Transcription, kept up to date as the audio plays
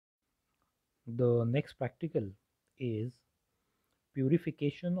The next practical is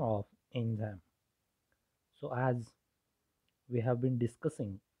purification of enzyme. So as we have been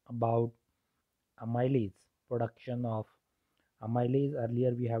discussing about amylase, production of amylase.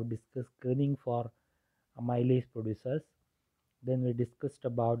 Earlier we have discussed screening for amylase producers. Then we discussed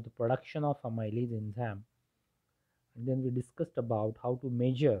about the production of amylase enzyme. And then we discussed about how to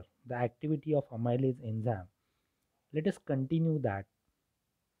measure the activity of amylase enzyme. Let us continue that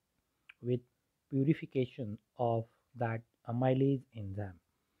with purification of that amylase enzyme.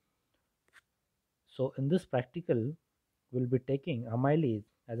 So in this practical, we'll be taking amylase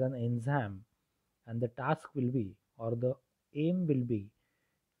as an enzyme, and the task will be, or the aim will be,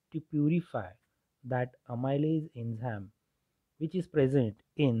 to purify that amylase enzyme which is present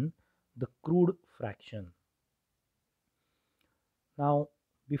in the crude fraction. Now,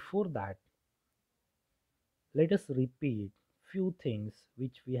 before that, let us repeat few things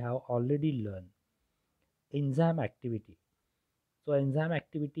which we have already learned. Enzyme activity. So enzyme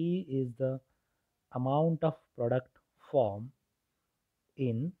activity is the amount of product formed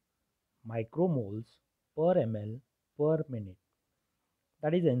in micromoles per ml per minute.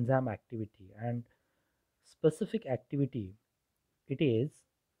 That is enzyme activity. And specific activity, it is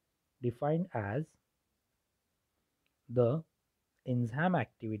defined as the enzyme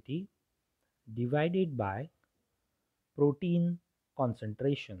activity divided by protein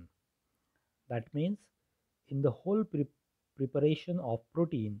concentration. That means in the whole preparation of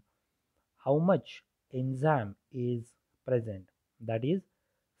protein, how much enzyme is present. That is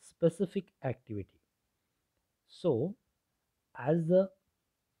specific activity. So as the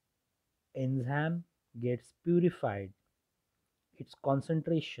enzyme gets purified, its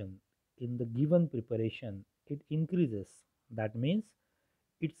concentration in the given preparation, it increases. That means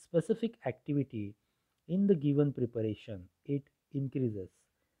its specific activity in the given preparation, it increases.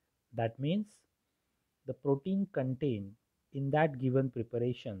 That means the protein contained in that given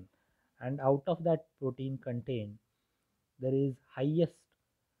preparation, and out of that protein contained, there is highest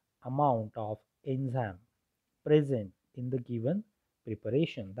amount of enzyme present in the given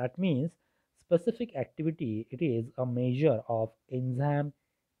preparation. That means specific activity, it is a measure of enzyme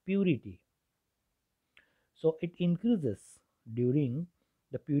purity. So it increases during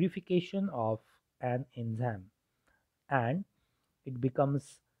the purification of an enzyme, and it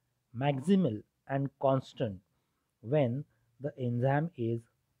becomes maximal and constant when the enzyme is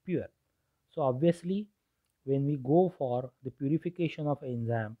pure. So obviously when we go for the purification of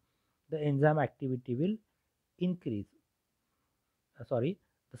enzyme, the enzyme activity will increase. Sorry,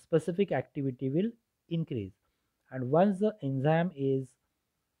 the specific activity will increase. And once the enzyme is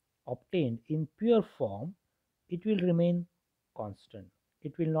obtained in pure form, it will remain constant.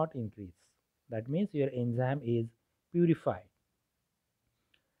 It will not increase. That means your enzyme is purified.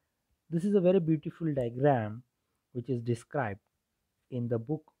 This is a very beautiful diagram which is described in the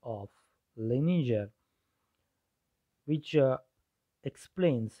book of Leininger, which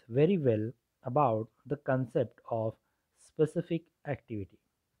explains very well about the concept of specific activity.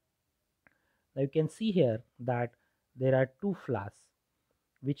 Now you can see here that there are two flasks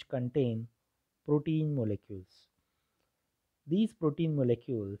which contain protein molecules. These protein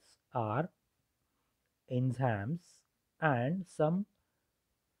molecules are enzymes and some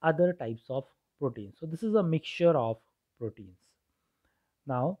other types of proteins. So this is a mixture of proteins.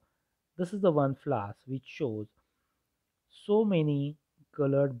 Now this is the one flask which shows so many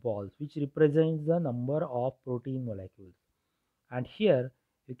colored balls which represents the number of protein molecules, and here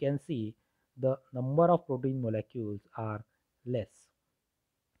you can see the number of protein molecules are less.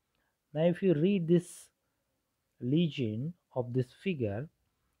 Now if you read this legend of this figure,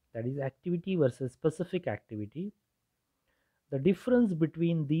 that is activity versus specific activity, the difference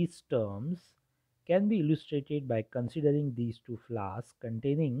between these terms can be illustrated by considering these two flasks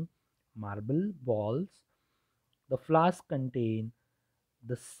containing marble balls. The flasks contain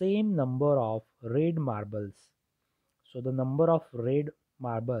the same number of red marbles. So the number of red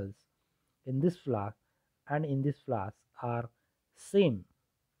marbles in this flask and in this flask are same.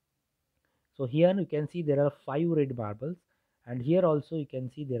 So here you can see there are 5 red marbles, and here also you can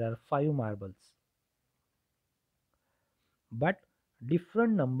see there are 5 marbles, but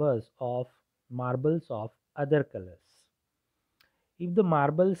different numbers of marbles of other colors. If the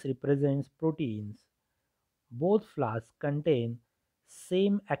marbles represents proteins, both flasks contain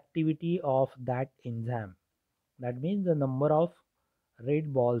same activity of that enzyme. That means the number of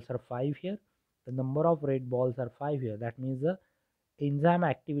red balls are 5 here, the number of red balls are 5 here. That means the enzyme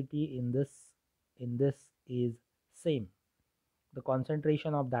activity in this is same. The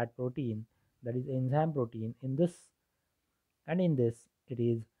concentration of that protein, that is enzyme protein, in this and in this, it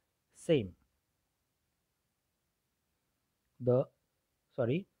is same. the,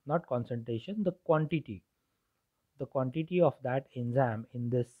 sorry, not concentration, the quantity of that enzyme in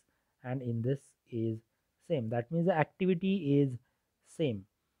this and in this is same. That means the activity is same.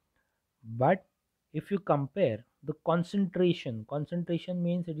 But if you compare the concentration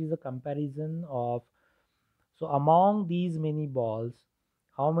means it is a comparison of, so among these many balls,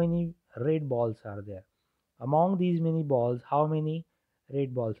 how many red balls are there? Among these many balls, how many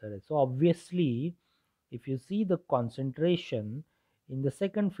red balls are there? So obviously, if you see the concentration in the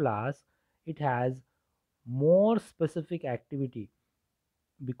second flask, it has more specific activity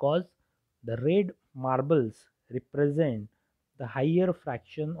because the red marbles represent the higher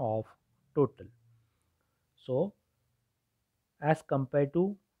fraction of total. So as compared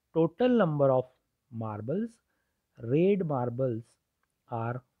to total number of marbles, red marbles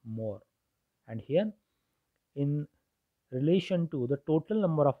are more. And here in relation to the total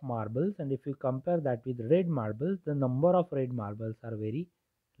number of marbles, and if you compare that with red marbles, the number of red marbles are very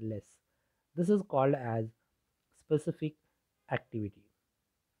less. This is called as specific activity.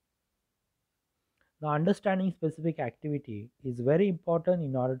 Now, understanding specific activity is very important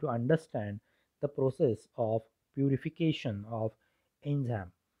in order to understand the process of purification of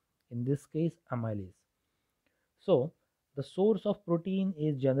enzyme, in this case amylase. So, the source of protein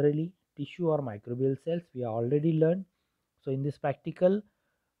is generally tissue or microbial cells. We have already learned. So, in this practical,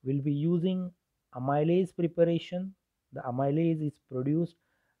 we'll be using amylase preparation. The amylase is produced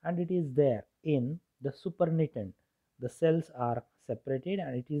and it is there in the supernatant. The cells are separated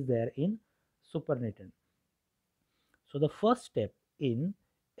and it is there in supernatant. So the first step in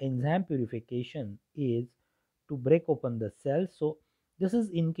enzyme purification is to break open the cells. So this is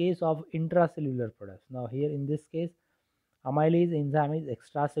in case of intracellular products. Now here in this case, amylase enzyme is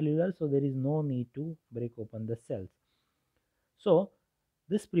extracellular, so there is no need to break open the cells. So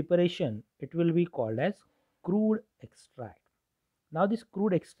this preparation, it will be called as crude extract. Now this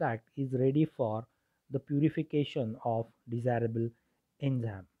crude extract is ready for the purification of desirable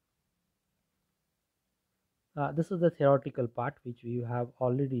enzyme. This is the theoretical part which we have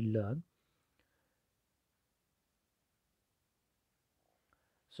already learned.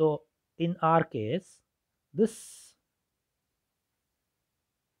 So in our case, this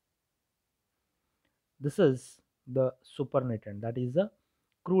is the supernatant, that is the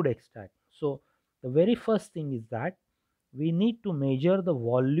crude extract. So the very first thing is that we need to measure the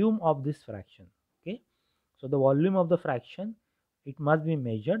volume of this fraction. Okay, so the volume of the fraction, it must be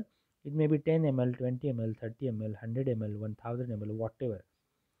measured. It may be 10 ml, 20 ml, 30 ml, 100 ml, 1000 ml, whatever.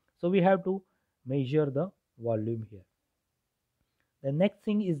 So we have to measure the volume here. The next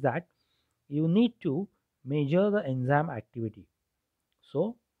thing is that you need to measure the enzyme activity.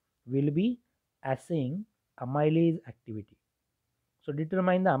 So we'll be assaying amylase activity. So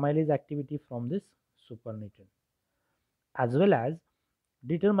determine the amylase activity from this supernatant, as well as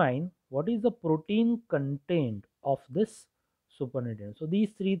determine what is the protein content of this supernatant. So these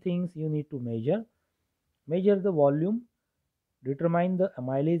three things you need to measure. Measure the volume, determine the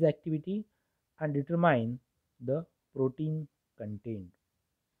amylase activity, and determine the protein content.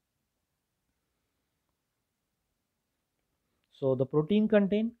 So the protein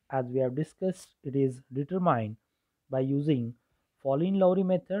content, as we have discussed, it is determined by using Follin-Lowry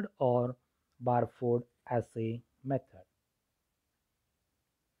method or Barford assay method.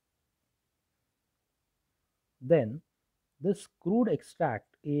 Then this crude extract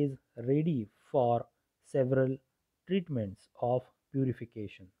is ready for several treatments of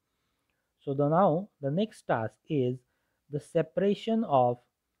purification. So now the next task is the separation of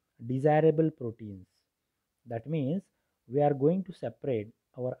desirable proteins. That means we are going to separate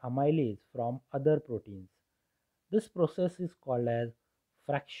our amylase from other proteins. This process is called as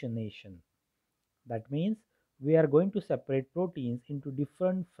fractionation. That means we are going to separate proteins into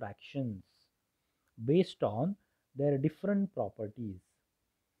different fractions based on their different properties.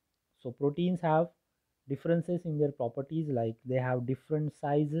 So proteins have differences in their properties, like they have different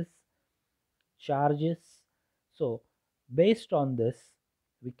sizes, charges. So based on this,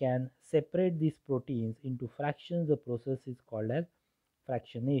 we can separate these proteins into fractions. The process is called as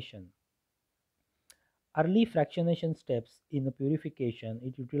fractionation. Early fractionation steps in the purification,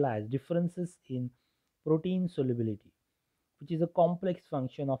 it utilizes differences in protein solubility, which is a complex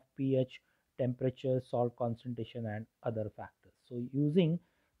function of pH, temperature, salt concentration, and other factors. So using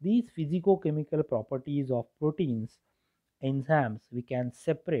these physicochemical properties of proteins, enzymes, we can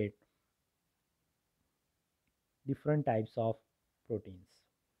separate different types of proteins.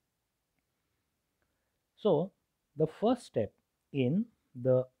 So the first step in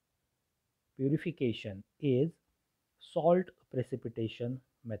the purification is salt precipitation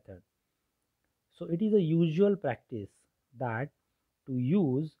method. So it is a usual practice that to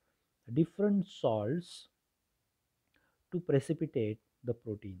use different salts to precipitate the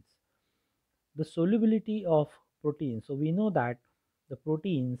proteins. The solubility of proteins. So we know that the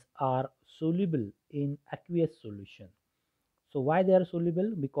proteins are soluble in aqueous solution. So why they are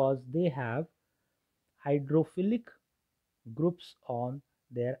soluble? Because they have hydrophilic groups on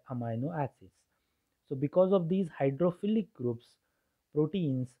their amino acids. So because of these hydrophilic groups,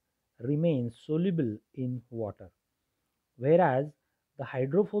 proteins remain soluble in water. Whereas the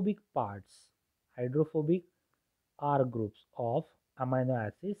hydrophobic parts, hydrophobic R groups of amino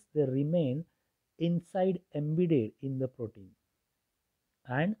acids, they remain inside embedded in the protein,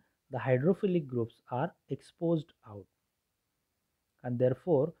 and the hydrophilic groups are exposed out, and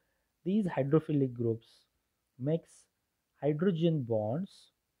therefore these hydrophilic groups makes hydrogen bonds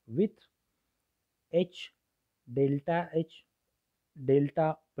with H, delta H,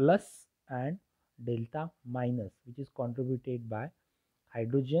 delta plus and delta minus, which is contributed by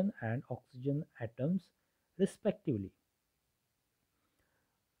hydrogen and oxygen atoms respectively.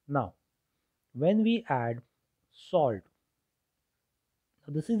 Now when we add salt,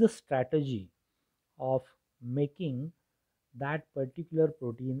 this is the strategy of making that particular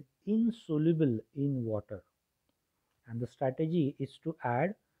protein insoluble in water, and the strategy is to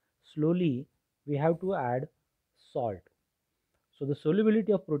add slowly. We have to add salt. So the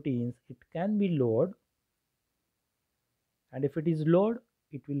solubility of proteins, it can be lowered, and if it is lowered,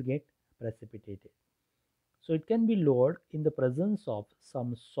 it will get precipitated. So it can be lowered in the presence of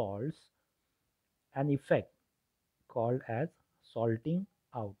some salts, an effect called as salting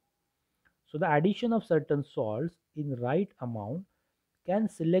out. So the addition of certain salts in right amount can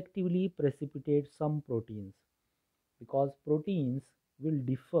selectively precipitate some proteins, because proteins will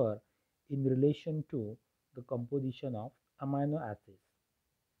differ in relation to the composition of amino acids.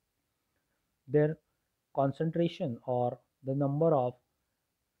 Their concentration or the number of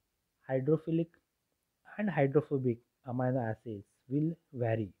hydrophilic and hydrophobic amino acids will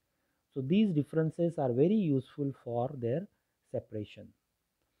vary. So these differences are very useful for their separation.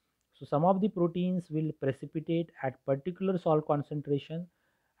 So some of the proteins will precipitate at particular salt concentration,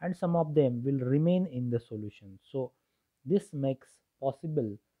 and some of them will remain in the solution. So this makes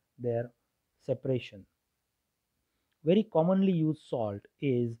possible their separation. Very commonly used salt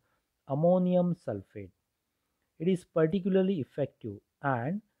is ammonium sulfate. It is particularly effective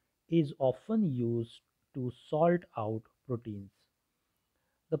and is often used to salt out proteins.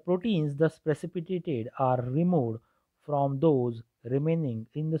 The proteins thus precipitated are removed from those remaining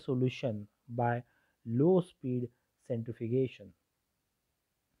in the solution by low speed centrifugation.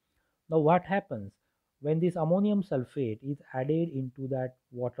 Now what happens when this ammonium sulfate is added into that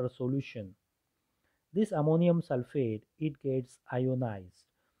water solution? This ammonium sulfate, it gets ionized,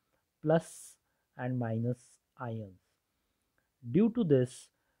 plus and minus ions. Due to this,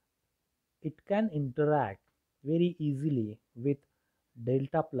 it can interact very easily with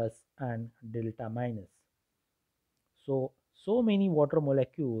delta plus and delta minus. So many water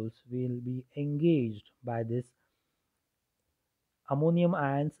molecules will be engaged by this ammonium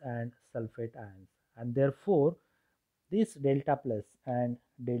ions and sulfate ions, and therefore this delta plus and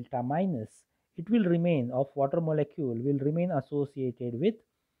delta minus, it will remain of water molecule will remain associated with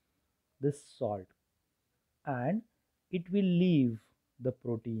this salt, and it will leave the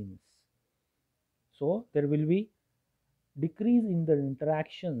proteins. So there will be decrease in the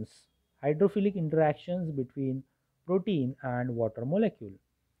interactions, hydrophilic interactions between protein and water molecule.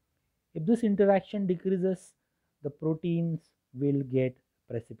 If this interaction decreases, the proteins will get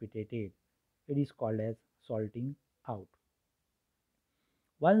precipitated. It is called as salting out.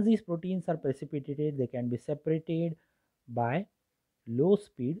 Once these proteins are precipitated, they can be separated by low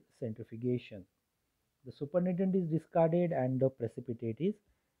speed centrifugation. The supernatant is discarded and the precipitate is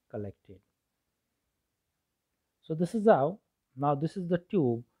collected. So this is how, now this is the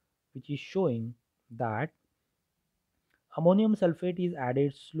tube which is showing that ammonium sulfate is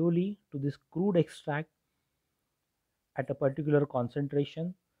added slowly to this crude extract at a particular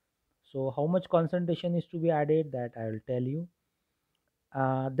concentration. So how much concentration is to be added, that I will tell you.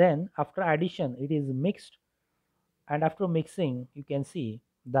 Then after addition, it is mixed, and after mixing you can see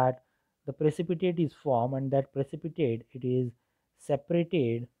that the precipitate is formed, and that precipitate, it is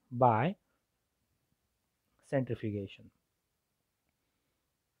separated by centrifugation.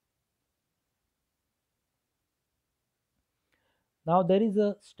 Now there is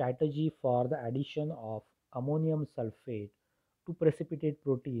a strategy for the addition of ammonium sulfate to precipitate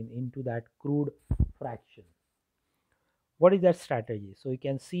protein into that crude fraction. What is that strategy? So you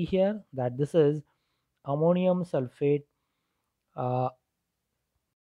can see here that this is ammonium sulfate